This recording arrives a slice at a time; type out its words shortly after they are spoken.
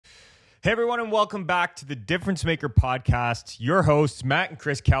Hey everyone, and welcome back to the Difference Maker podcast. Your hosts, Matt and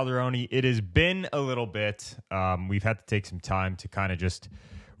Chris Calderoni. It has been a little bit. We've had to take some time to kind of just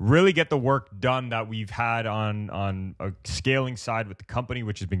really get the work done that we've had on a scaling side with the company,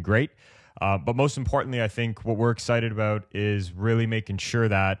 which has been great. But most importantly, I think what we're excited about is really making sure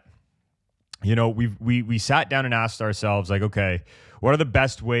that, you know, we sat down and asked ourselves, like, okay, what are the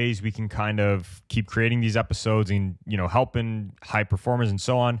best ways we can kind of keep creating these episodes and, you know, helping high performers and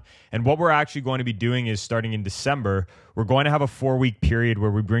so on. And what we're actually going to be doing is starting in December, we're going to have a 4-week period where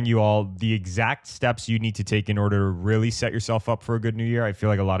we bring you all the exact steps you need to take in order to really set yourself up for a good new year. I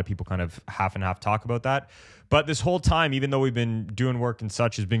feel like a lot of people kind of half and half talk about that. But this whole time, even though we've been doing work and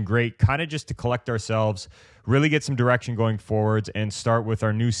such, has been great, kind of just to collect ourselves, really get some direction going forwards, and start with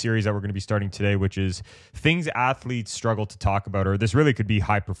our new series that we're going to be starting today, which is things athletes struggle to talk about, or this really could be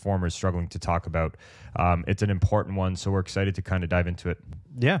high performers struggling to talk about. It's an important one, so we're excited to kind of dive into it.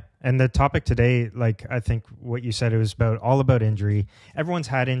 Yeah, and the topic today, like I think what you said, it was all about injury. Everyone's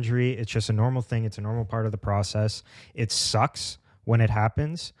had injury. It's just a normal thing. It's a normal part of the process. It sucks when it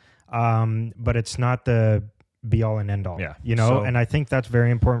happens, but it's not the be all and end all, and I think that's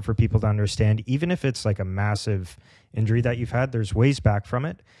very important for people to understand. Even if it's like a massive injury that you've had, there's ways back from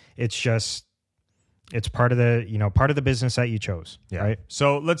it. It's just, it's part of the business that you chose. Yeah. Right.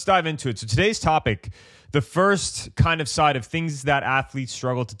 So let's dive into it. So today's topic, the first kind of side of things that athletes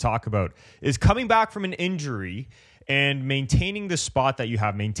struggle to talk about, is coming back from an injury and maintaining the spot that you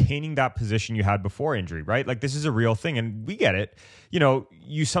have, maintaining that position you had before injury, right? Like, this is a real thing, and we get it. You know,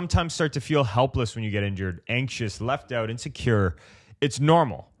 you sometimes start to feel helpless when you get injured, anxious, left out, insecure. It's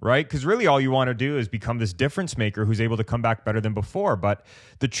normal, right? Because really all you want to do is become this difference maker who's able to come back better than before. But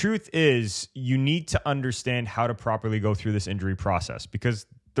the truth is, you need to understand how to properly go through this injury process, because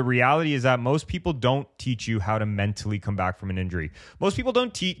the reality is that most people don't teach you how to mentally come back from an injury. Most people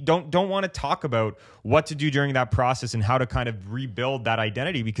don't want to talk about what to do during that process and how to kind of rebuild that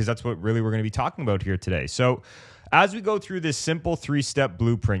identity, because that's what really we're going to be talking about here today. So as we go through this simple 3-step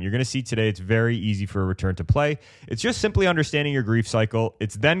blueprint, you're going to see today it's very easy for a return to play. It's just simply understanding your grief cycle.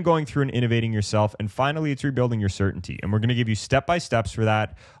 It's then going through and innovating yourself. And finally, it's rebuilding your certainty. And we're going to give you step-by-steps for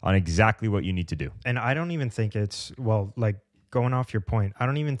that on exactly what you need to do. And I don't even think it's, going off your point, I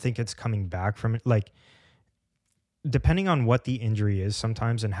don't even think it's coming back from it. Like, depending on what the injury is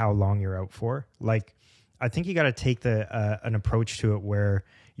sometimes and how long you're out for, like, I think you got to take an approach to it where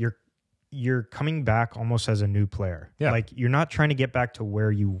you're coming back almost as a new player. Yeah. Like, you're not trying to get back to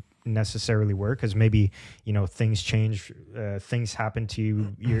where you necessarily were, because maybe, you know, things change, things happen to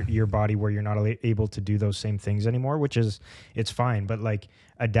you, your body, where you're not able to do those same things anymore, which is, it's fine. But like,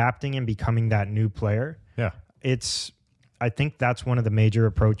 adapting and becoming that new player, I think that's one of the major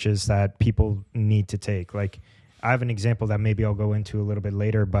approaches that people need to take. Like, I have an example that maybe I'll go into a little bit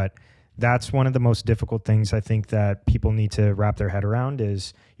later, but that's one of the most difficult things I think that people need to wrap their head around,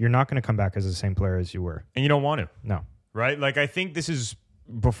 is you're not going to come back as the same player as you were. And you don't want to. No. Right? Like, I think this is,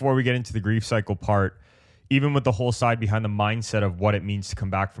 before we get into the grief cycle part, even with the whole side behind the mindset of what it means to come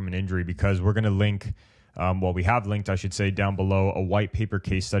back from an injury, because we're going to link, we have linked, I should say, down below, a white paper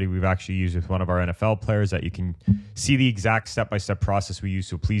case study we've actually used with one of our NFL players that you can see the exact step-by-step process we use.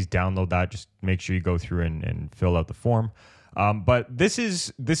 So please download that. Just make sure you go through and fill out the form. But this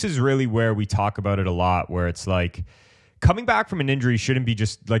is really where we talk about it a lot, where it's like, coming back from an injury shouldn't be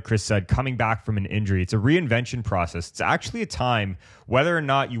just, like Chris said, coming back from an injury. It's a reinvention process. It's actually a time, whether or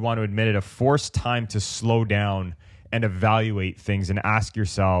not you want to admit it, a forced time to slow down and evaluate things and ask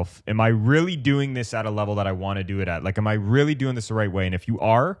yourself, am I really doing this at a level that I want to do it at? Like, am I really doing this the right way? And if you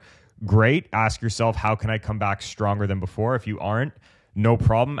are, great. Ask yourself, how can I come back stronger than before? If you aren't, no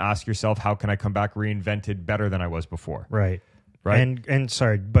problem. Ask yourself, how can I come back reinvented better than I was before? Right. And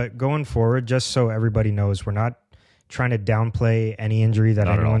sorry, but going forward, just so everybody knows, we're not trying to downplay any injury that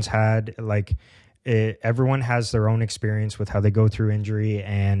anyone's had. Like, everyone has their own experience with how they go through injury,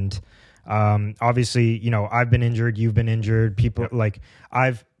 and obviously, you know, I've been injured, you've been injured, people the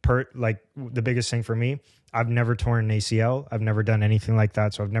biggest thing for me, I've never torn an ACL. I've never done anything like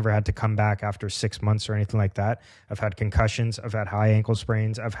that. So I've never had to come back after 6 months or anything like that. I've had concussions. I've had high ankle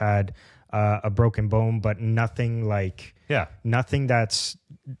sprains. I've had a broken bone, but nothing that's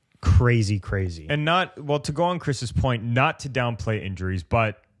crazy. And to go on Chris's point, not to downplay injuries,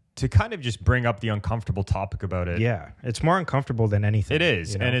 but to kind of just bring up the uncomfortable topic about it. Yeah, it's more uncomfortable than anything. It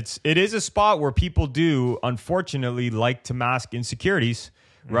is. You know? And it is a spot where people do, unfortunately, like to mask insecurities,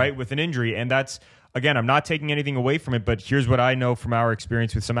 right, with an injury. And that's, again, I'm not taking anything away from it, but here's what I know from our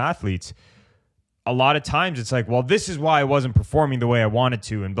experience with some athletes. A lot of times it's like, well, this is why I wasn't performing the way I wanted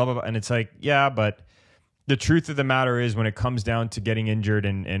to, and blah, blah, blah. And it's like, yeah, but the truth of the matter is, when it comes down to getting injured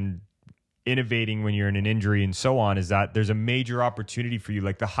and innovating when you're in an injury and so on is that there's a major opportunity for you.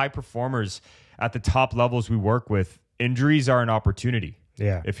 Like the high performers at the top levels we work with, injuries are an opportunity.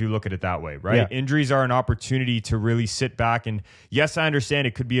 Yeah. If you look at it that way, right? Yeah. Injuries are an opportunity to really sit back. And yes, I understand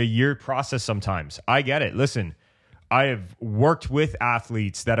it could be a year process sometimes. I get it. Listen, I have worked with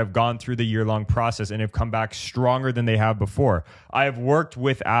athletes that have gone through the year-long process and have come back stronger than they have before. I have worked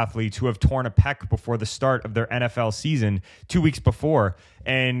with athletes who have torn a pec before the start of their NFL season 2 weeks before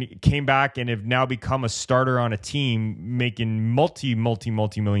and came back and have now become a starter on a team making multi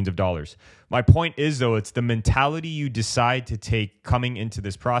millions of dollars. My point is, though, it's the mentality you decide to take coming into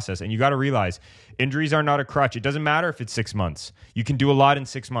this process. And you got to realize injuries are not a crutch. It doesn't matter if it's 6 months. You can do a lot in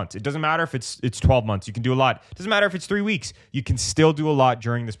 6 months. It doesn't matter if it's 12 months. You can do a lot. It doesn't matter if it's 3 weeks. You can still do a lot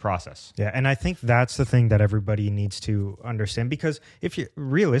during this process. Yeah, and I think that's the thing that everybody needs to understand, because if you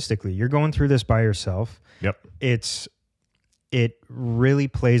realistically, you're going through this by yourself. Yep. It really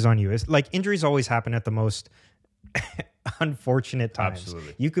plays on you. It's like injuries always happen at the most unfortunate times.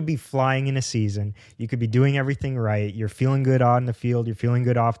 Absolutely. You could be flying in a season. You could be doing everything right. You're feeling good on the field. You're feeling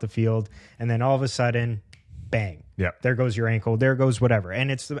good off the field. And then all of a sudden, bang. Yeah. There goes your ankle. There goes whatever.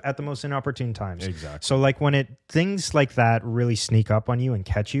 And it's at the most inopportune times. Exactly. So like when things like that really sneak up on you and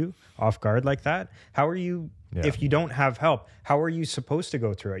catch you off guard like that, how are you... Yeah. If you don't have help, how are you supposed to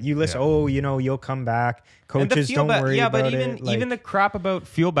go through it? You listen, you'll come back. Coaches don't worry about it. But even the crap about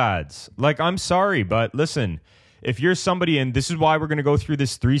feel bads. Like, I'm sorry, but listen, if you're somebody, and this is why we're going to go through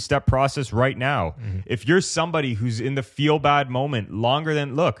this 3-step process right now. Mm-hmm. If you're somebody who's in the feel bad moment longer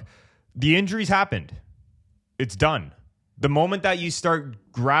than, look, the injuries happened. It's done. The moment that you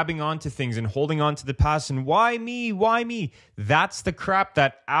start grabbing onto things and holding on to the past and why me, that's the crap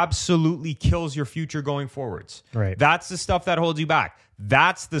that absolutely kills your future going forwards. Right. That's the stuff that holds you back.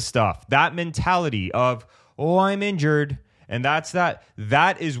 That's the stuff, that mentality of, I'm injured. And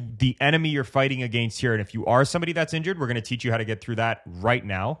that is the enemy you're fighting against here. And if you are somebody that's injured, we're going to teach you how to get through that right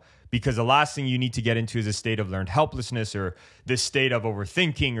now. Because the last thing you need to get into is a state of learned helplessness or this state of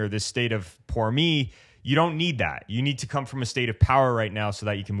overthinking or this state of poor me. You don't need that. You need to come from a state of power right now so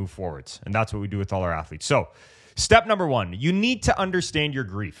that you can move forwards. And that's what we do with all our athletes. So step number 1, you need to understand your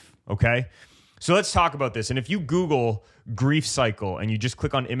grief, okay? So let's talk about this. And if you Google grief cycle and you just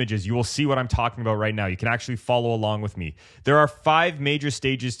click on images, you will see what I'm talking about right now. You can actually follow along with me. There are 5 major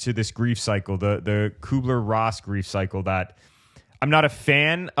stages to this grief cycle, the Kubler-Ross grief cycle that I'm not a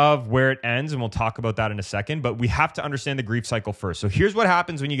fan of where it ends, and we'll talk about that in a second, but we have to understand the grief cycle first. So here's what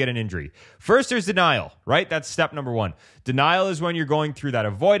happens when you get an injury. First, there's denial, right? That's step number 1. Denial is when you're going through that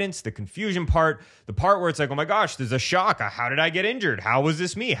avoidance, the confusion part, the part where it's like, oh my gosh, there's a shock. How did I get injured? How was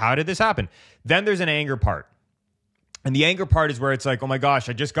this me? How did this happen? Then there's an anger part. And the anger part is where it's like, oh my gosh,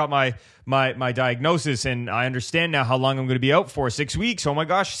 I just got my diagnosis, and I understand now how long I'm going to be out for, 6 weeks. Oh my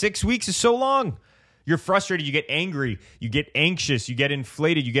gosh, 6 weeks is so long. You're frustrated, you get angry, you get anxious, you get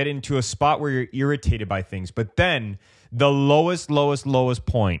inflated, you get into a spot where you're irritated by things. But then the lowest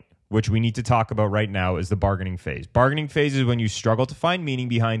point, which we need to talk about right now, is the bargaining phase. Bargaining phase is when you struggle to find meaning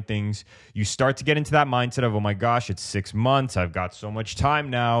behind things. You start to get into that mindset of, oh my gosh, it's 6 months. I've got so much time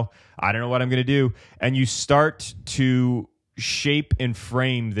now. I don't know what I'm going to do. And you start to shape and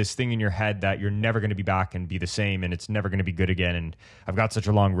frame this thing in your head that you're never going to be back and be the same, and it's never going to be good again, and I've got such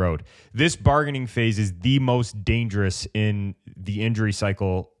a long road. This bargaining phase is the most dangerous in the injury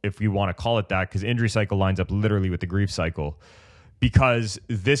cycle, if we want to call it that, because injury cycle lines up literally with the grief cycle, because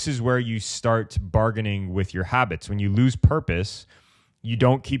this is where you start bargaining with your habits. When you lose purpose, you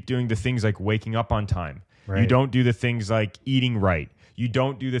don't keep doing the things like waking up on time. Right. You don't do the things like eating right. You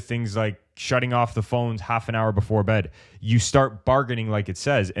don't do the things like shutting off the phones half an hour before bed. You start bargaining like it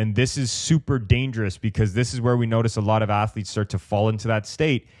says. And this is super dangerous because this is where we notice a lot of athletes start to fall into that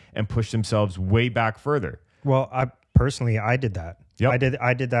state and push themselves way back further. Well, I did that. Yep.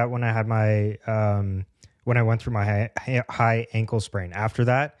 I did that when I had my, when I went through my high ankle sprain. After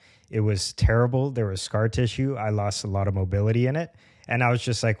that, it was terrible. There was scar tissue. I lost a lot of mobility in it. And I was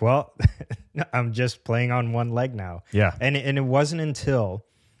just like, well, I'm just playing on one leg now. Yeah. And it wasn't until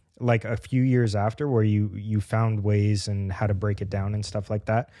like a few years after where you found ways and how to break it down and stuff like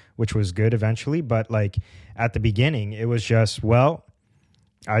that, which was good eventually. But like at the beginning, it was just, well,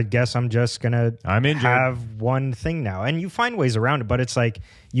 I guess I'm just going to have one thing now. And you find ways around it, but it's like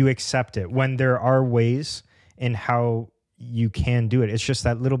you accept it when there are ways in how you can do it. It's just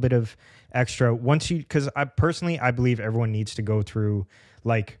that little bit of extra because I believe everyone needs to go through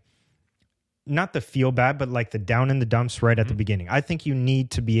like not the feel bad, but like the down in the dumps right at the beginning. I think you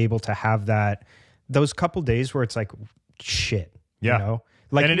need to be able to have those couple days where it's like shit, yeah. You know?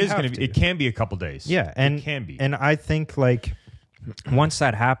 Like, and it can be a couple days. Yeah. And it can be. And I think like Once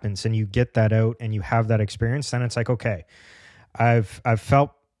that happens and you get that out and you have that experience, then it's like, okay, I've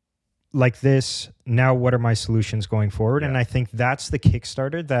felt like this. Now, what are my solutions going forward? Yeah. And I think that's the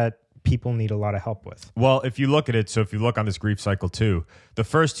Kickstarter that people need a lot of help with. Well, if you look at it, so if you look on this grief cycle too, the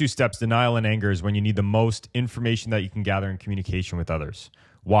first two steps, denial and anger, is when you need the most information that you can gather in communication with others.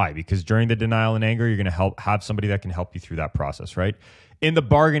 Why? Because during the denial and anger, you're going to have somebody that can help you through that process, right? In the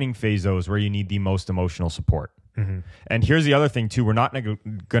bargaining phase, though, is where you need the most emotional support. Mm-hmm. And here's the other thing, too. We're not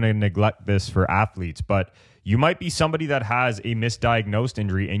going to neglect this for athletes, but you might be somebody that has a misdiagnosed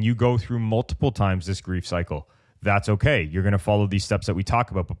injury and you go through multiple times this grief cycle. That's okay. You're going to follow these steps that we talk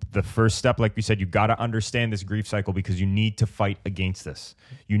about. But the first step, like we said, you got to understand this grief cycle because you need to fight against this.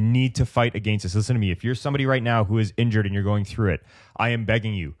 You need to fight against this. Listen to me. If you're somebody right now who is injured and you're going through it, I am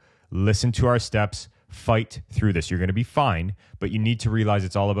begging you, listen to our steps, fight through this. You're going to be fine, but you need to realize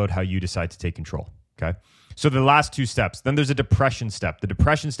it's all about how you decide to take control. Okay. So the last two steps, then there's a depression step. The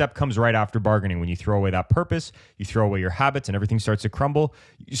depression step comes right after bargaining. When you throw away that purpose, you throw away your habits and everything starts to crumble,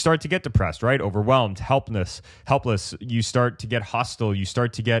 you start to get depressed, right? Overwhelmed, helpless. You start to get hostile. You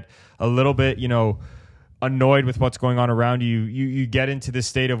start to get a little bit, annoyed with what's going on around you. You get into this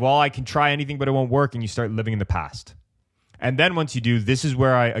state of, well, I can try anything, but it won't work. And you start living in the past. And then once you do, this is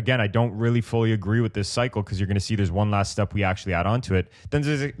where I don't really fully agree with this cycle because you're going to see there's one last step we actually add on to it.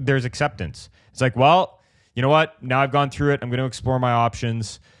 Then there's acceptance. It's like, well, you know what? Now I've gone through it. I'm going to explore my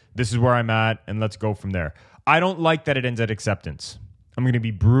options. This is where I'm at, and let's go from there. I don't like that it ends at acceptance. I'm going to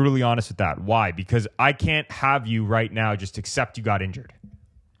be brutally honest with that. Why? Because I can't have you right now just accept you got injured.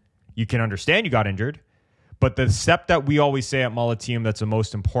 You can understand you got injured, but the step that we always say at Molliteum that's the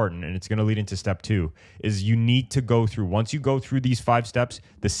most important, and it's going to lead into step 2, is you need to go through. Once you go through these 5 steps,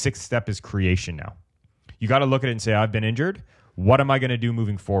 the 6th step is creation now. You got to look at it and say, I've been injured. What am I going to do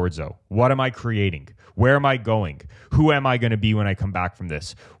moving forward, though? What am I creating? Where am I going? Who am I going to be when I come back from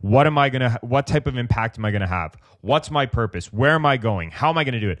this? What type of impact am I going to have? What's my purpose? Where am I going? How am I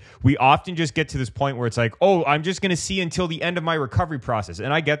going to do it? We often just get to this point where it's like, oh, I'm just going to see until the end of my recovery process.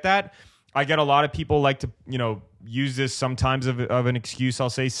 And I get that. I get a lot of people like to, use this sometimes of an excuse. I'll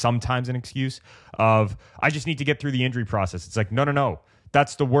say sometimes an excuse of, I just need to get through the injury process. It's like, no.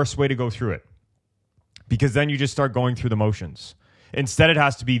 That's the worst way to go through it. Because then you just start going through the motions. Instead, it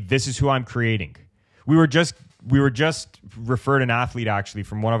has to be, this is who I'm creating. We were just referred an athlete actually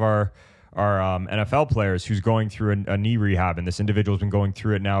from one of our NFL players who's going through a knee rehab, and this individual's been going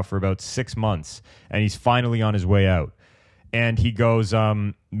through it now for about 6 months, and he's finally on his way out. And he goes,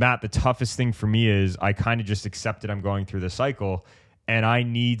 Matt, the toughest thing for me is I kind of just accepted I'm going through the cycle, and I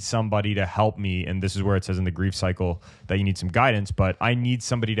need somebody to help me. And this is where it says in the grief cycle that you need some guidance, but I need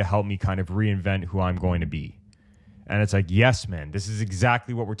somebody to help me kind of reinvent who I'm going to be. And it's like, yes, man, this is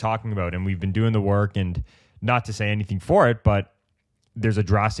exactly what we're talking about. And we've been doing the work, and not to say anything for it, but there's a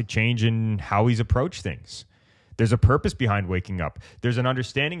drastic change in how he's approached things. There's a purpose behind waking up. There's an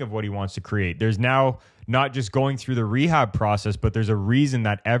understanding of what he wants to create. There's now not just going through the rehab process, but there's a reason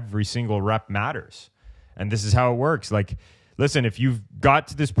that every single rep matters. And this is how it works. Like, listen, if you've got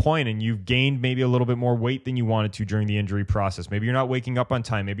to this point and you've gained maybe a little bit more weight than you wanted to during the injury process, maybe you're not waking up on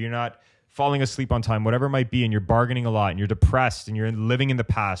time, maybe you're not falling asleep on time, whatever it might be, and you're bargaining a lot and you're depressed and you're living in the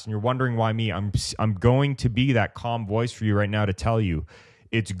past and you're wondering why me, I'm going to be that calm voice for you right now to tell you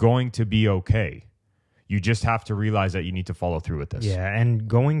it's going to be okay. You just have to realize that you need to follow through with this. Yeah, and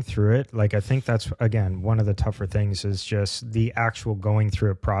going through it, like I think that's, again, one of the tougher things is just the actual going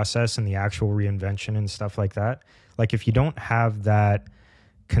through it process and the actual reinvention and stuff like that. Like if you don't have that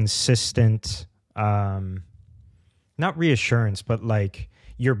consistent, not reassurance, but like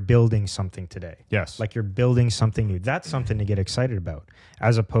you're building something today. Yes. Like you're building something new. That's something to get excited about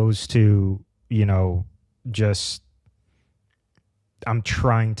as opposed to, just I'm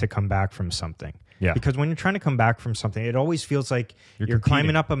trying to come back from something. Yeah. Because when you're trying to come back from something, it always feels like you're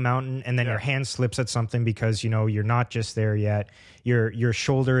climbing up a mountain and then your hand slips at something because, you're not just there yet. Your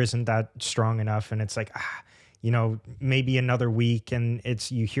shoulder isn't that strong enough. And it's like, maybe another week. And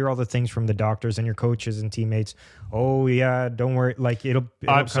you hear all the things from the doctors and your coaches and teammates. Oh yeah, don't worry. Like it'll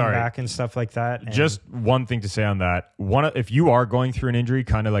come back and stuff like that. And just one thing to say on that. If you are going through an injury,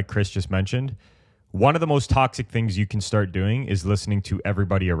 kind of like Chris just mentioned, one of the most toxic things you can start doing is listening to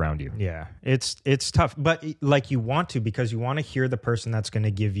everybody around you. Yeah, it's tough, but like you want to, because you want to hear the person that's going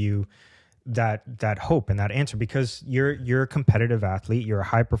to give you that hope and that answer, because you're a competitive athlete, you're a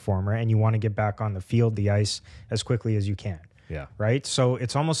high performer, and you want to get back on the field, the ice, as quickly as you can. Yeah. Right? So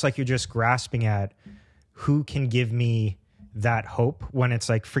it's almost like you're just grasping at who can give me that hope, when it's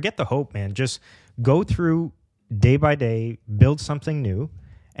like, forget the hope, man. Just go through day by day, build something new.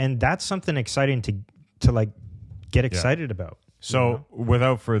 And that's something exciting to like get excited about. So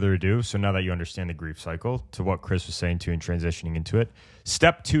without further ado, so now that you understand the grief cycle, to what Chris was saying to and transitioning into it,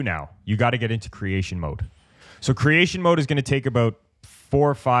 step 2 now, you got to get into creation mode. So creation mode is going to take about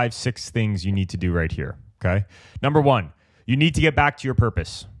 4, 5, 6 things you need to do right here, okay? Number 1, you need to get back to your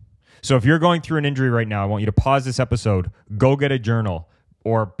purpose. So if you're going through an injury right now, I want you to pause this episode, go get a journal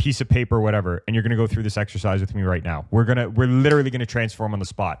or piece of paper, whatever, and you're going to go through this exercise with me right now. We're literally going to transform on the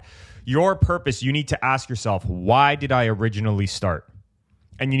spot. Your purpose, you need to ask yourself, why did I originally start?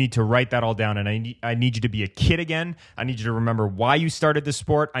 And you need to write that all down. And I need you to be a kid again. I need you to remember why you started the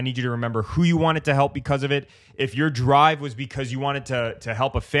sport. I need you to remember who you wanted to help because of it. If your drive was because you wanted to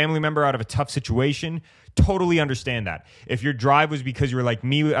help a family member out of a tough situation, totally understand that. If your drive was because you were like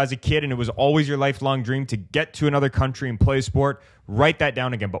me as a kid and it was always your lifelong dream to get to another country and play a sport, write that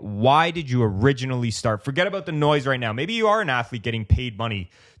down again. But why did you originally start? Forget about the noise right now. Maybe you are an athlete getting paid money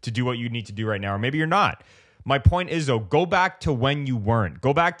to do what you need to do right now, or maybe you're not. My point is, though, go back to when you weren't.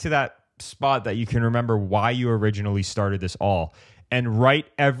 Go back to that spot that you can remember why you originally started this all and write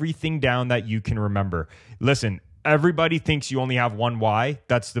everything down that you can remember. Listen, everybody thinks you only have one why.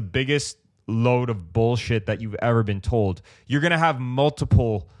 That's the biggest load of bullshit that you've ever been told. You're going to have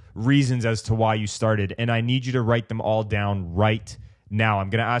multiple reasons as to why you started, and I need you to write them all down right now. I'm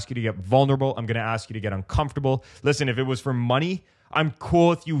going to ask you to get vulnerable. I'm going to ask you to get uncomfortable. Listen, if it was for money, I'm cool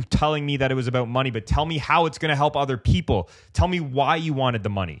with you telling me that it was about money, but tell me how it's going to help other people. Tell me why you wanted the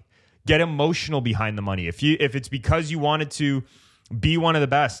money. Get emotional behind the money. If it's because you wanted to be one of the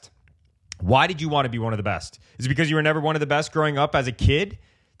best, why did you want to be one of the best? Is it because you were never one of the best growing up as a kid?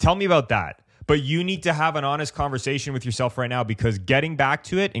 Tell me about that. But you need to have an honest conversation with yourself right now, because getting back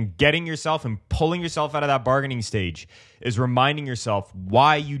to it and getting yourself and pulling yourself out of that bargaining stage is reminding yourself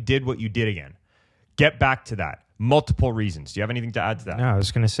why you did what you did again. Get back to that. Multiple reasons. Do you have anything to add to that? No, I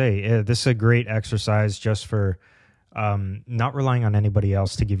was going to say, this is a great exercise just for not relying on anybody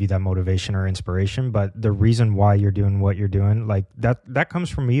else to give you that motivation or inspiration, but the reason why you're doing what you're doing, like that comes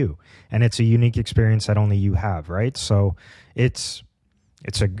from you, and it's a unique experience that only you have, right? So it's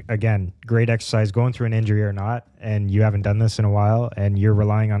again, great exercise going through an injury or not, and you haven't done this in a while, and you're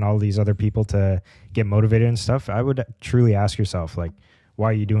relying on all these other people to get motivated and stuff. I would truly ask yourself, like, why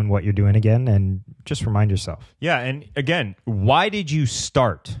are you doing what you're doing again? And just remind yourself. Yeah. And again, why did you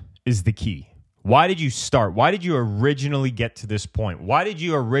start is the key. Why did you start? Why did you originally get to this point? Why did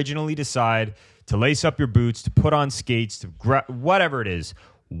you originally decide to lace up your boots, to put on skates, to whatever it is?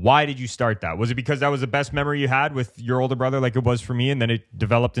 Why did you start that? Was it because that was the best memory you had with your older brother like it was for me, and then it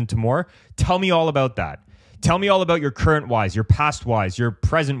developed into more? Tell me all about that. Tell me all about your current whys, your past whys, your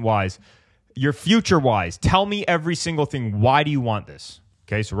present whys, your future whys. Tell me every single thing. Why do you want this?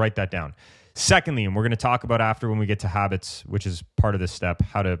 Okay, so write that down. Secondly, and we're going to talk about after when we get to habits, which is part of this step,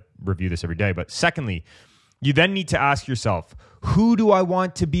 how to review this every day. But secondly, you then need to ask yourself, who do I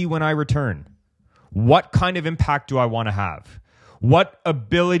want to be when I return? What kind of impact do I want to have? What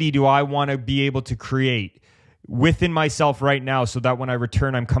ability do I want to be able to create within myself right now so that when I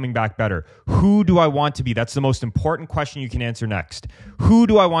return, I'm coming back better? Who do I want to be? That's the most important question you can answer next. Who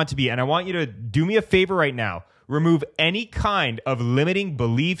do I want to be? And I want you to do me a favor right now. Remove any kind of limiting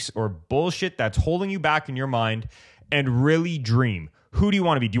beliefs or bullshit that's holding you back in your mind and really dream. Who do you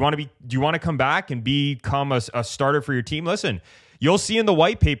want to be? Do you want to come back and become a starter for your team? Listen, you'll see in the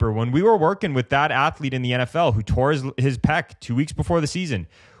white paper when we were working with that athlete in the NFL who tore his pec 2 weeks before the season,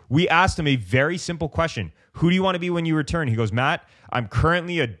 we asked him a very simple question. Who do you want to be when you return? He goes, Matt, I'm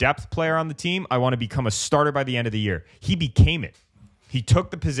currently a depth player on the team. I want to become a starter by the end of the year. He became it. He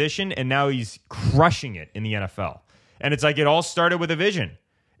took the position, and now he's crushing it in the NFL. And it's like it all started with a vision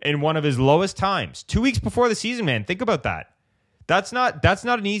in one of his lowest times. 2 weeks before the season, man. Think about that. That's not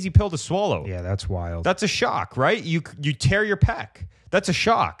an easy pill to swallow. Yeah, that's wild. That's a shock, right? You tear your pec. That's a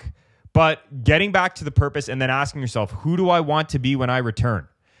shock. But getting back to the purpose and then asking yourself, who do I want to be when I return?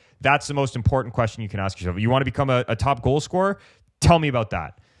 That's the most important question you can ask yourself. You want to become a top goal scorer? Tell me about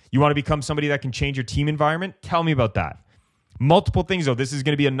that. You want to become somebody that can change your team environment? Tell me about that. Multiple things, though. This is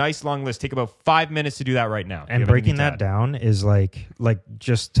going to be a nice long list. Take about 5 minutes to do that right now. And breaking that down is like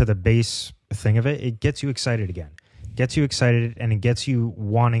just to the base thing of it, it gets you excited again. Gets you excited, and it gets you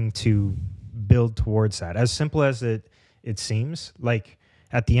wanting to build towards that. As simple as it seems, like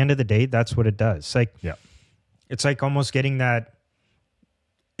at the end of the day, that's what it does. It's like almost getting that.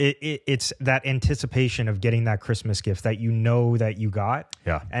 It's that anticipation of getting that Christmas gift that you know that you got.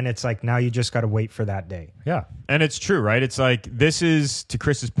 Yeah. And it's like, now you just got to wait for that day. Yeah. And it's true, right? It's like, this is, to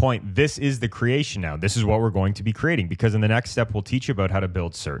Chris's point, this is the creation now. This is what we're going to be creating, because in the next step, we'll teach you about how to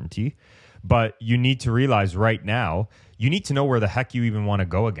build certainty. But you need to realize right now, you need to know where the heck you even want to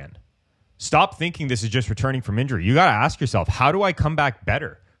go again. Stop thinking this is just returning from injury. You got to ask yourself, how do I come back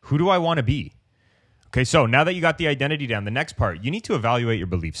better? Who do I want to be? Okay, so now that you got the identity down, the next part, you need to evaluate your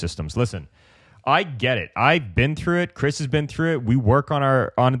belief systems. Listen, I get it. I've been through it. Chris has been through it. We work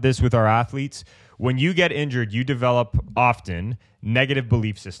on this with our athletes. When you get injured, you develop often negative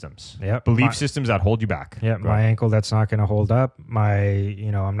belief systems. Yep. Belief systems that hold you back. Yeah, my ankle, that's not going to hold up.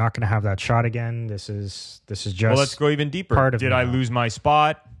 I'm not going to have that shot again. This is just. Well, let's go even deeper. Did I lose my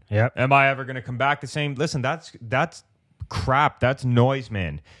spot? Yep. Am I ever going to come back the same? Listen, that's crap. That's noise,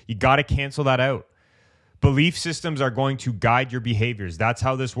 man. You got to cancel that out. Belief systems are going to guide your behaviors. That's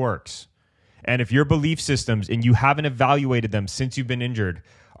how this works. And if your belief systems, and you haven't evaluated them since you've been injured,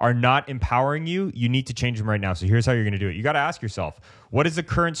 are not empowering you, you need to change them right now. So here's how you're going to do it. You got to ask yourself, what is the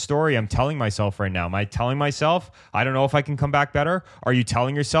current story I'm telling myself right now? Am I telling myself, I don't know if I can come back better? Are you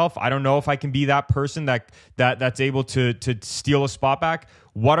telling yourself, I don't know if I can be that person that's able to steal a spot back?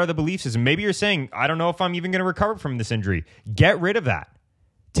 What are the belief systems? Maybe you're saying, I don't know if I'm even going to recover from this injury. Get rid of that.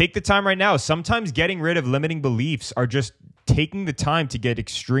 Take the time right now. Sometimes getting rid of limiting beliefs are just taking the time to get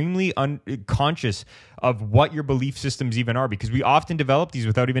extremely conscious of what your belief systems even are, because we often develop these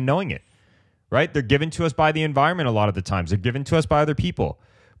without even knowing it, right? They're given to us by the environment a lot of the times. They're given to us by other people.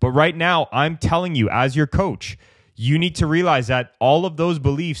 But right now, I'm telling you, as your coach, you need to realize that all of those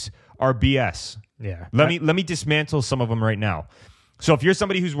beliefs are BS. Yeah. Let me dismantle some of them right now. So if you're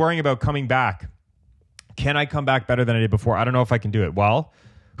somebody who's worrying about coming back, can I come back better than I did before? I don't know if I can do it. Well,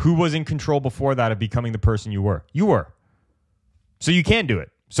 who was in control before that of becoming the person you were? You were. So you can do it.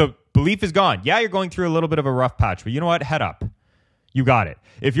 So belief is gone. Yeah, you're going through a little bit of a rough patch, but you know what? Head up. You got it.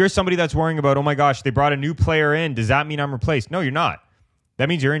 If you're somebody that's worrying about, oh my gosh, they brought a new player in, does that mean I'm replaced? No, you're not. That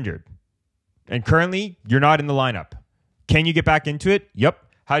means you're injured. And currently, you're not in the lineup. Can you get back into it? Yep.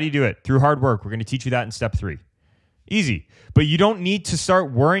 How do you do it? Through hard work. We're going to teach you that in step 3. Easy. But you don't need to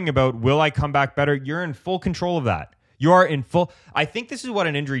start worrying about, will I come back better? You're in full control of that. You are in full. I think this is what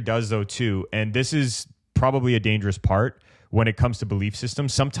an injury does, though, too. And this is probably a dangerous part when it comes to belief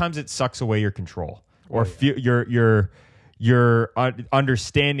systems. Sometimes it sucks away your control or your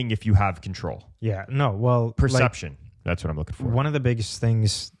understanding if you have control. Yeah. No. Well, perception. That's what I'm looking for. One of the biggest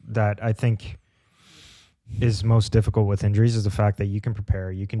things that I think is most difficult with injuries is the fact that you can prepare,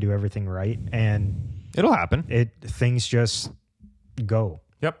 you can do everything right, and it'll happen. Things just go.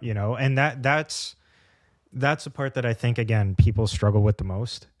 Yep. And that's the part that I think, again, people struggle with the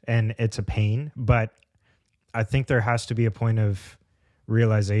most, and it's a pain, but I think there has to be a point of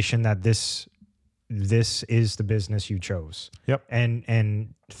realization that this is the business you chose. Yep.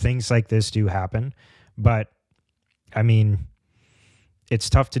 And things like this do happen, but I mean, it's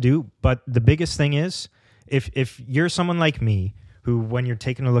tough to do. But the biggest thing is, if you're someone like me, who, when you're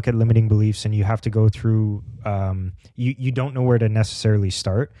taking a look at limiting beliefs and you have to go through, you don't know where to necessarily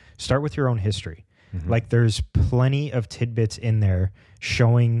start with your own history. Mm-hmm. Like, there's plenty of tidbits in there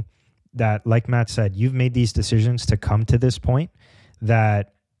showing that, like Matt said, you've made these decisions to come to this point,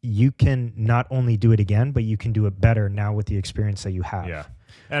 that you can not only do it again, but you can do it better now with the experience that you have. Yeah.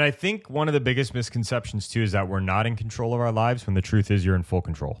 And I think one of the biggest misconceptions, too, is that we're not in control of our lives, when the truth is you're in full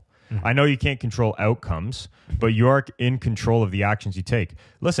control. Mm-hmm. I know you can't control outcomes, but you're in control of the actions you take.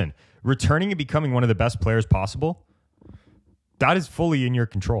 Listen, returning and becoming one of the best players possible, that is fully in your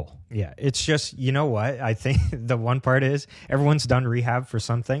control. Yeah, it's just, you know what? I think the one part is everyone's done rehab for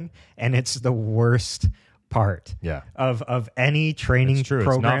something, and it's the worst part of any training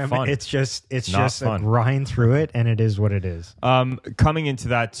program. It's not fun. It's just a grind through it, and it is what it is. Coming into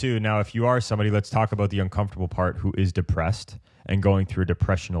that too, now if you are somebody, let's talk about the uncomfortable part, who is depressed and going through a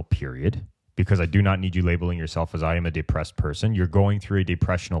depressional period, because I do not need you labeling yourself as I am a depressed person. You're going through a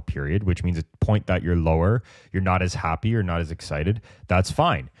depressional period, which means at the point that you're lower, you're not as happy, you're not as excited. That's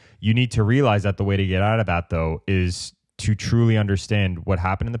fine. You need to realize that the way to get out of that, though, is to truly understand what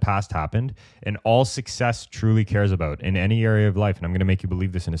happened in the past happened, and all success truly cares about in any area of life, and I'm going to make you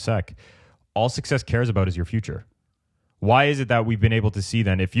believe this in a sec, all success cares about is your future. Why is it that we've been able to see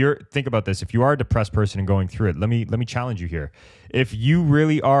then, think about this, if you are a depressed person and going through it, let me challenge you here. If you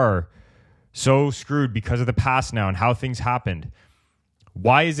really are so screwed because of the past now and how things happened,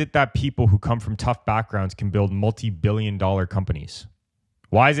 why is it that people who come from tough backgrounds can build multi-billion-dollar companies?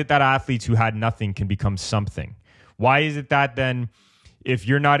 Why is it that athletes who had nothing can become something? Why is it that then, if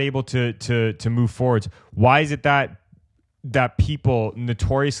you're not able to move forwards, why is it that people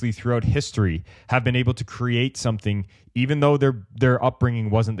notoriously throughout history have been able to create something even though their upbringing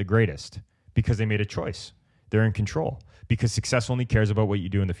wasn't the greatest? Because they made a choice. They're in control. Because success only cares about what you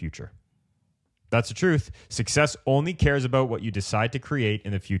do in the future. That's the truth. Success only cares about what you decide to create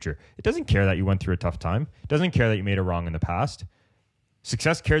in the future. It doesn't care that you went through a tough time. It doesn't care that you made a wrong in the past.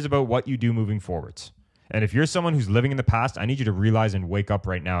 Success cares about what you do moving forwards. And if you're someone who's living in the past, I need you to realize and wake up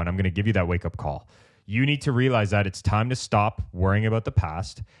right now. And I'm going to give you that wake up call. You need to realize that it's time to stop worrying about the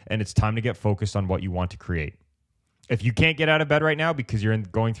past and it's time to get focused on what you want to create. If you can't get out of bed right now because you're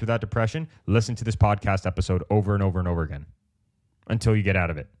going through that depression, listen to this podcast episode over and over and over again until you get out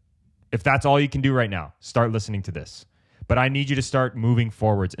of it. If that's all you can do right now, start listening to this. But I need you to start moving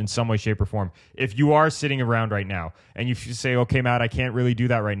forwards in some way, shape, or form. If you are sitting around right now and you say, okay, Matt, I can't really do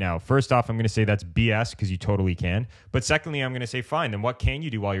that right now. First off, I'm going to say that's BS because you totally can. But secondly, I'm going to say, fine, then what can you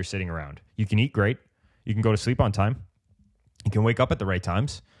do while you're sitting around? You can eat great. You can go to sleep on time. You can wake up at the right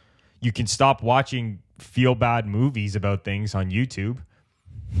times. You can stop watching feel-bad movies about things on YouTube.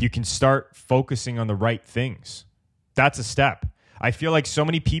 You can start focusing on the right things. That's a step. I feel like so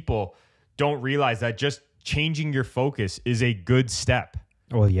many people don't realize that just changing your focus is a good step.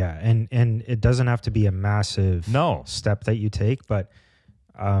 Well, yeah, and it doesn't have to be a massive step that you take, but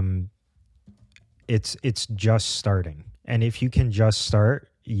it's just starting. And if you can just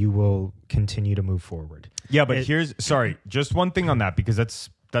start, you will continue to move forward. Yeah, but just one thing on that, because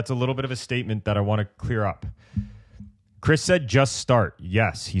that's a little bit of a statement that I want to clear up. Chris said just start.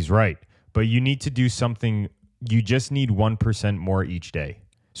 Yes, he's right. But you need to do something. You just need 1% more each day.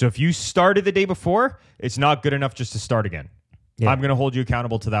 So if you started the day before, it's not good enough just to start again. Yeah. I'm going to hold you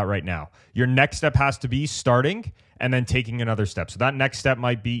accountable to that right now. Your next step has to be starting and then taking another step. So that next step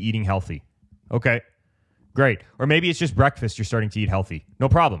might be eating healthy. Okay, great. Or maybe it's just breakfast you're starting to eat healthy. No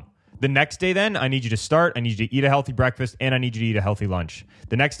problem. The next day then, I need you to start. I need you to eat a healthy breakfast and I need you to eat a healthy lunch.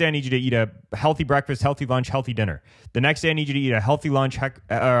 The next day, I need you to eat a healthy breakfast, healthy lunch, healthy dinner. The next day, I need you to eat a healthy lunch,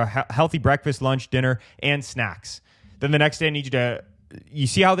 healthy breakfast, lunch, dinner, and snacks. Then the next day, I need you to... You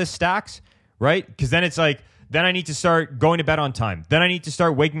see how this stacks, right? Because then it's like, then I need to start going to bed on time. Then I need to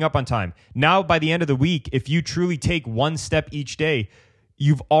start waking up on time. Now, by the end of the week, if you truly take one step each day,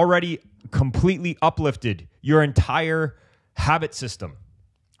 you've already completely uplifted your entire habit system,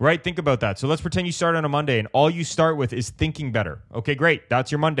 right? Think about that. So let's pretend you start on a Monday and all you start with is thinking better. Okay, great.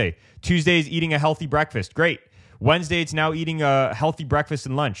 That's your Monday. Tuesday is eating a healthy breakfast. Great. Wednesday, it's now eating a healthy breakfast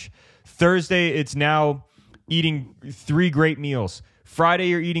and lunch. Thursday, it's now eating 3 great meals. Friday,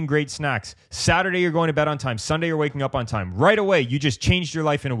 you're eating great snacks. Saturday, you're going to bed on time. Sunday, you're waking up on time. Right away, you just changed your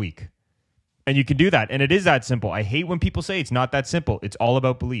life in a week. And you can do that. And it is that simple. I hate when people say it's not that simple. It's all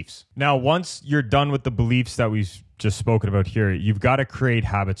about beliefs. Now, once you're done with the beliefs that we've just spoken about here, you've got to create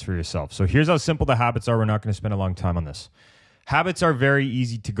habits for yourself. So here's how simple the habits are. We're not going to spend a long time on this. Habits are very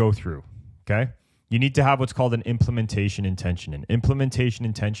easy to go through, okay? You need to have what's called an implementation intention. An implementation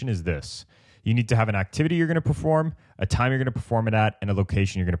intention is this. You need to have an activity you're going to perform, a time you're going to perform it at, and a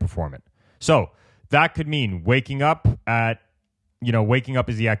location you're going to perform it. So that could mean waking up is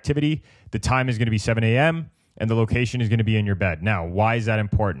the activity. The time is going to be 7 a.m. and the location is going to be in your bed. Now, why is that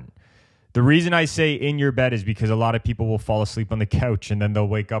important? The reason I say in your bed is because a lot of people will fall asleep on the couch and then they'll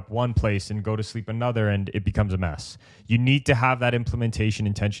wake up one place and go to sleep another and it becomes a mess. You need to have that implementation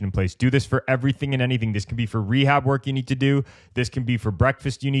intention in place. Do this for everything and anything. This can be for rehab work you need to do. This can be for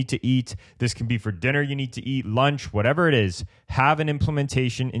breakfast you need to eat. This can be for dinner you need to eat, lunch, whatever it is. Have an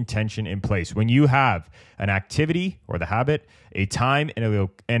implementation intention in place. When you have an activity or the habit, a time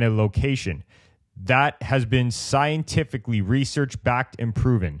and a location, that has been scientifically research-backed and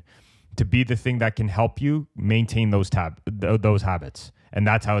proven to be the thing that can help you maintain those habits. And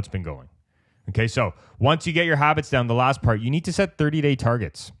that's how it's been going. Okay, so once you get your habits down, the last part, you need to set 30-day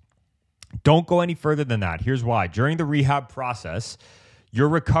targets. Don't go any further than that. Here's why. During the rehab process, your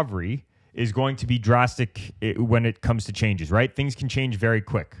recovery is going to be drastic when it comes to changes, right? Things can change very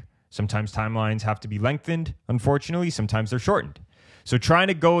quick. Sometimes timelines have to be lengthened, unfortunately. Sometimes they're shortened. So trying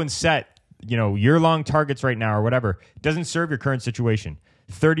to go and set, year-long targets right now or whatever doesn't serve your current situation.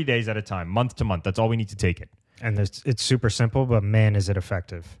 30 days at a time, month to month. That's all we need to take it. And it's super simple, but man, is it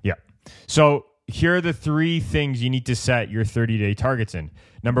effective. Yeah. So here are the 3 things you need to set your 30-day targets in.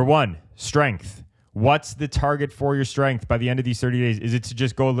 Number 1, strength. What's the target for your strength by the end of these 30 days? Is it to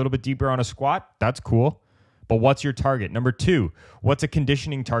just go a little bit deeper on a squat? That's cool. But what's your target? Number 2, what's a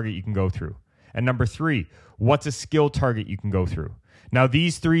conditioning target you can go through? And number 3, what's a skill target you can go through? Now,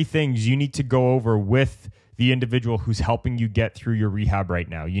 these 3 things you need to go over with the individual who's helping you get through your rehab right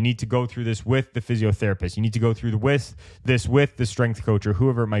now. You need to go through this with the physiotherapist. You need to go through with the strength coach or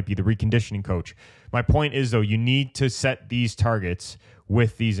whoever it might be, the reconditioning coach. My point is, though, you need to set these targets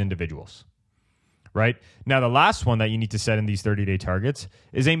with these individuals, right? Now, the last one that you need to set in these 30-day targets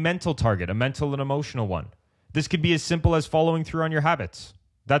is a mental target, a mental and emotional one. This could be as simple as following through on your habits.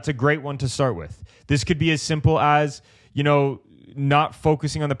 That's a great one to start with. This could be as simple as, not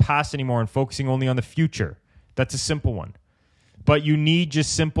focusing on the past anymore and focusing only on the future. That's a simple one. But you need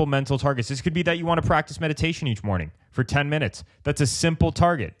just simple mental targets. This could be that you want to practice meditation each morning for 10 minutes. That's a simple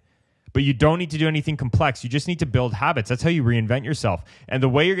target. But you don't need to do anything complex. You just need to build habits. That's how you reinvent yourself. And the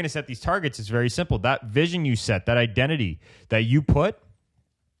way you're going to set these targets is very simple. That vision you set, that identity that you put,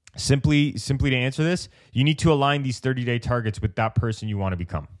 simply to answer this, you need to align these 30-day targets with that person you want to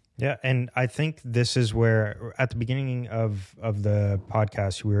become. Yeah, and I think this is where, at the beginning of the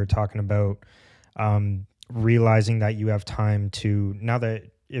podcast, we were talking about realizing that you have time to, now that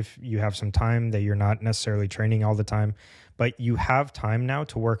if you have some time that you're not necessarily training all the time, but you have time now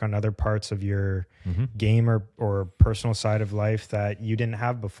to work on other parts of your game or personal side of life that you didn't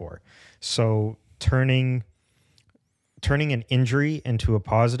have before. So turning an injury into a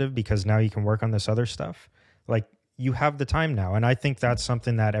positive because now you can work on this other stuff, like you have the time now. And I think that's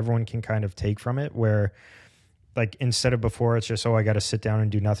something that everyone can kind of take from it, where like instead of before it's just, oh, I got to sit down and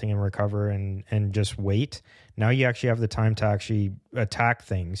do nothing and recover and just wait. Now you actually have the time to actually attack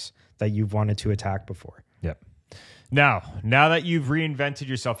things that you've wanted to attack before. Yep. Now that you've reinvented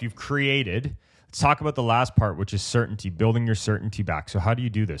yourself, you've created, let's talk about the last part, which is certainty, building your certainty back. So how do you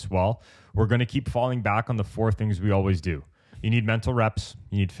do this? Well, we're going to keep falling back on the 4 things we always do. You need mental reps,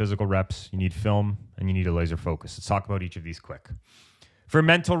 you need physical reps, you need film, and you need a laser focus. Let's talk about each of these quick. For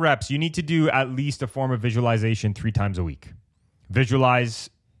mental reps, you need to do at least a form of visualization 3 times a week. Visualize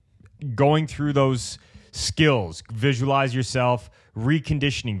going through those skills. Visualize yourself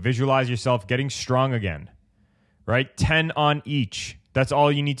reconditioning. Visualize yourself getting strong again, right? 10 on each. That's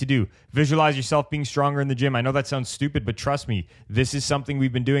all you need to do. Visualize yourself being stronger in the gym. I know that sounds stupid, but trust me, this is something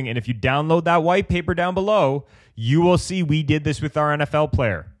we've been doing. And if you download that white paper down below, you will see we did this with our NFL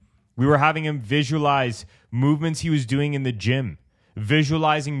player. We were having him visualize movements he was doing in the gym,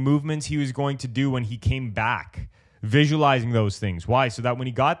 visualizing movements he was going to do when he came back, visualizing those things. Why? So that when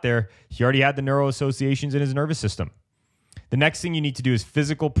he got there, he already had the neural associations in his nervous system. The next thing you need to do is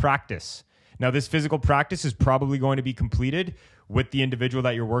physical practice. Now, this physical practice is probably going to be completed with the individual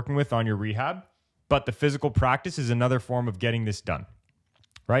that you're working with on your rehab, but the physical practice is another form of getting this done,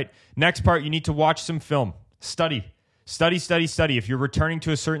 right? Next part, you need to watch some film. Study. If you're returning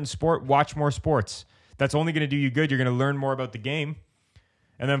to a certain sport, watch more sports. That's only going to do you good. You're going to learn more about the game.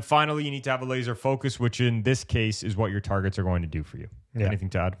 And then finally, you need to have a laser focus, which in this case is what your targets are going to do for you. Yeah. Anything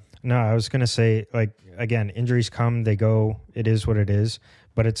to add? No, I was going to say, like, again, injuries come, they go. It is what it is.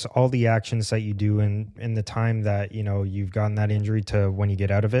 But it's all the actions that you do in the time that, you know, you've gotten that injury to when you get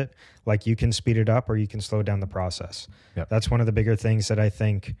out of it. Like, you can speed it up or you can slow down the process. Yep. That's one of the bigger things that I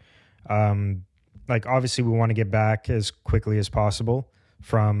think, like, obviously we want to get back as quickly as possible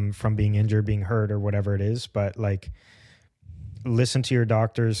from being injured, being hurt, or whatever it is. But, like, listen to your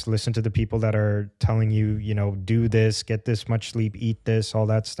doctors, listen to the people that are telling you, you know, do this, get this much sleep, eat this, all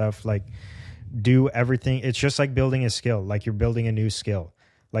that stuff. Like, do everything. It's just like building a skill. Like, you're building a new skill.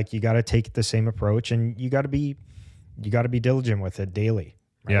 Like, you got to take the same approach, and you got to be diligent with it daily.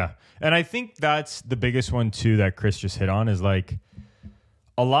 Right? Yeah. And I think that's the biggest one too that Chris just hit on, is like,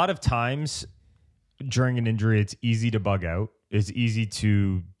 a lot of times during an injury, it's easy to bug out. It's easy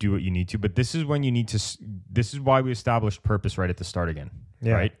to do what you need to, but this is when you need to, this is why we established purpose right at the start again,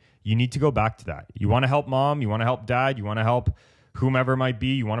 right? You need to go back to that. You want to help mom, you want to help dad, you want to help whomever it might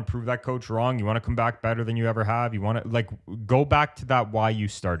be, you want to prove that coach wrong, you want to come back better than you ever have, you want to, like, go back to that why you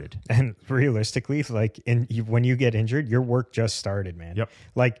started. And realistically, like, when you get injured, your work just started, man. Yep.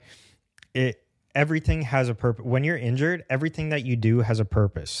 Like, everything has a purpose. When you're injured, everything that you do has a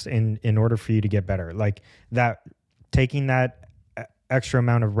purpose in order for you to get better. Like, that, taking that extra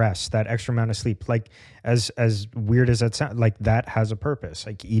amount of rest, that extra amount of sleep, like, as weird as that sounds, like, that has a purpose.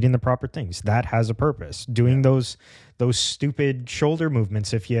 Like, eating the proper things, that has a purpose. Doing those stupid shoulder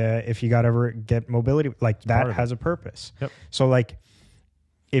movements, if you got ever get mobility, like, that has a purpose. Yep. So, like,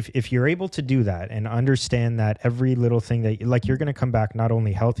 if you're able to do that and understand that every little thing that, like, you're going to come back not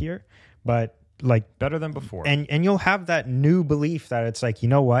only healthier, but, like, better than before. And you'll have that new belief that it's like, you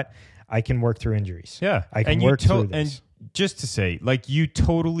know what? I can work through injuries. Yeah. I can work through this. And just to say, like, you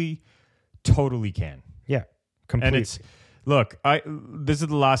totally can. Yeah. Completely. And it's, look, this is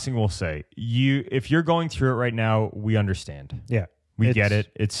the last thing we'll say. If you're going through it right now, we understand. Yeah. We get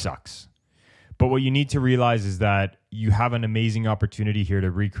it. It sucks. But what you need to realize is that you have an amazing opportunity here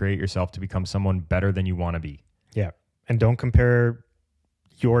to recreate yourself to become someone better than you want to be. Yeah. And don't compare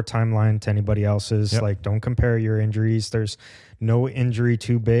your timeline to anybody else's. Yep. Like, don't compare your injuries. There's no injury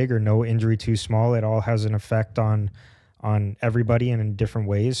too big or no injury too small. It all has an effect on everybody and in different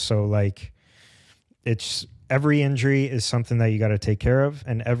ways. So, like, it's, every injury is something that you got to take care of,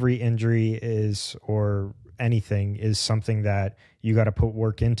 and every injury is, or anything is something that you got to put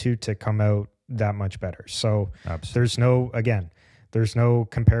work into to come out that much better. So Absolutely. there's no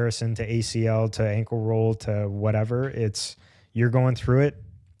comparison to ACL, to ankle roll, to whatever. You're going through it.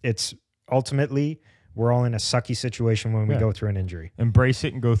 It's ultimately, we're all in a sucky situation when we go through an injury. Embrace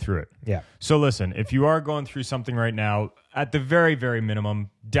it and go through it. Yeah. So listen, if you are going through something right now, at the very, very minimum,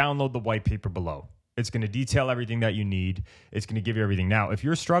 download the white paper below. It's going to detail everything that you need. It's going to give you everything. Now, if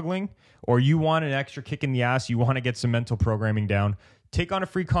you're struggling or you want an extra kick in the ass, you want to get some mental programming down, take on a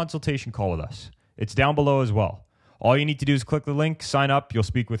free consultation call with us. It's down below as well. All you need to do is click the link, sign up. You'll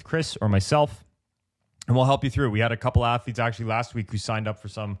speak with Chris or myself, and we'll help you through. We had a couple athletes actually last week who signed up for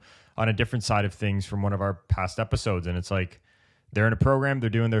some on a different side of things from one of our past episodes. And it's like they're in a program, they're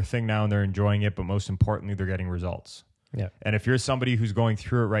doing their thing now, and they're enjoying it. But most importantly, they're getting results. Yeah. And if you're somebody who's going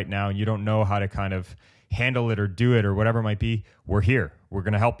through it right now and you don't know how to kind of handle it or do it or whatever it might be, we're here. We're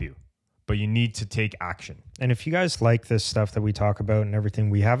going to help you. But you need to take action. And if you guys like this stuff that we talk about and everything,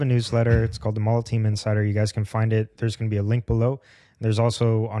 we have a newsletter. It's called the Molliteum Insider. You guys can find it. There's going to be a link below. There's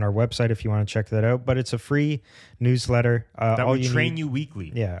also on our website if you want to check that out. But it's a free newsletter. That will train you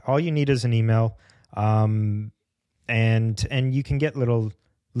weekly. Yeah. All you need is an email. And you can get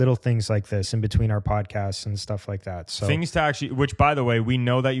little things like this in between our podcasts and stuff like that. So things to actually, which by the way, we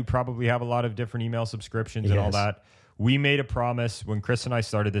know that you probably have a lot of different email subscriptions and all that. We made a promise when Chris and I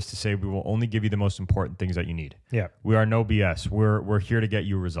started this to say we will only give you the most important things that you need. Yeah. We are no BS. We're here to get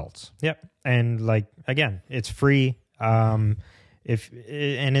you results. Yep. And like, again, it's free. And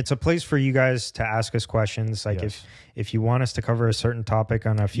it's a place for you guys to ask us questions. Like if you want us to cover a certain topic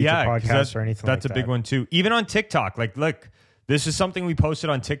on a future podcast or anything like that. That's a big one too. Even on TikTok, like, look, this is something we posted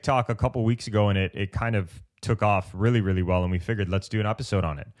on TikTok a couple weeks ago, and it kind of took off really, really well, and we figured let's do an episode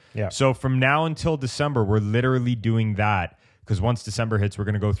on it. Yeah. So from now until December, we're literally doing that, because once December hits, we're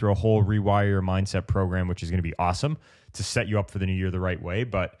going to go through a whole Rewire Your Mindset program, which is going to be awesome to set you up for the new year the right way.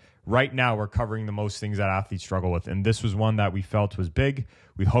 But right now, we're covering the most things that athletes struggle with, and this was one that we felt was big.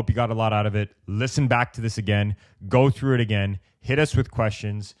 We hope you got a lot out of it. Listen back to this again. Go through it again. Hit us with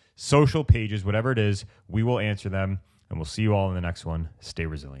questions, social pages, whatever it is. We will answer them. And we'll see you all in the next one. Stay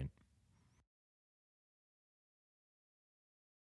resilient.